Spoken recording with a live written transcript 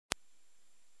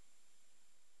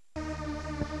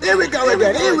Here we go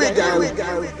again, here we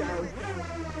go.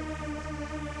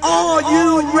 Are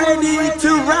you ready to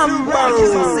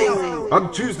rumble?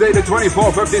 On Tuesday the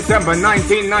 24th of December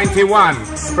 1991,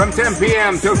 from 10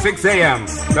 p.m. till 6 a.m.,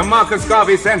 the Marcus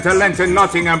Garvey Centre, Lenton,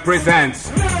 Nottingham presents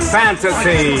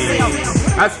Fantasy,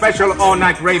 a special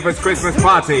all-night ravers Christmas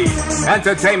party,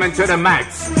 entertainment to the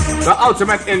max, the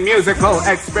ultimate in musical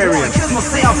experience.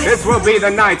 This will be the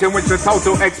night in which the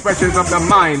total expressions of the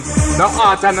mind, the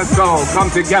art and the soul come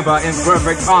together in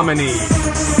perfect harmony.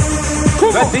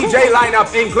 The DJ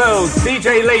lineup includes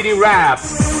DJ Lady Rap,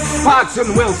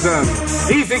 Parkson Wilson,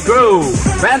 Easy Groove,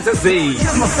 Fantasy,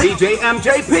 DJ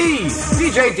MJP,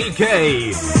 DJ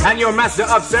DK, and your master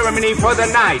of ceremony for the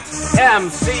night,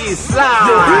 MC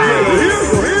Slide.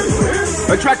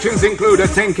 Attractions include a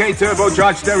 10K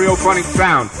turbocharged stereophonic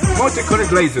sound, multicolored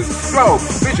lasers, strobe,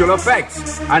 visual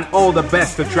effects, and all the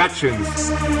best attractions.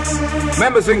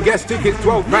 Members and guest tickets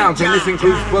 £12, and this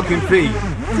includes booking fee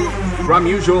from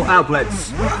usual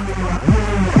outlets.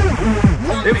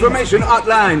 Information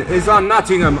hotline is on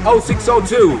Nottingham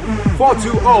 0602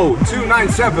 420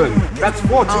 297. That's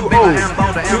 420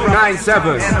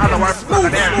 297.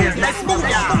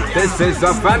 This is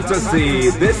a fantasy.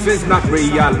 This is not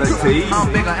reality.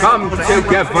 Come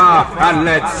together and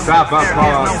let's have a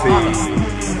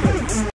party.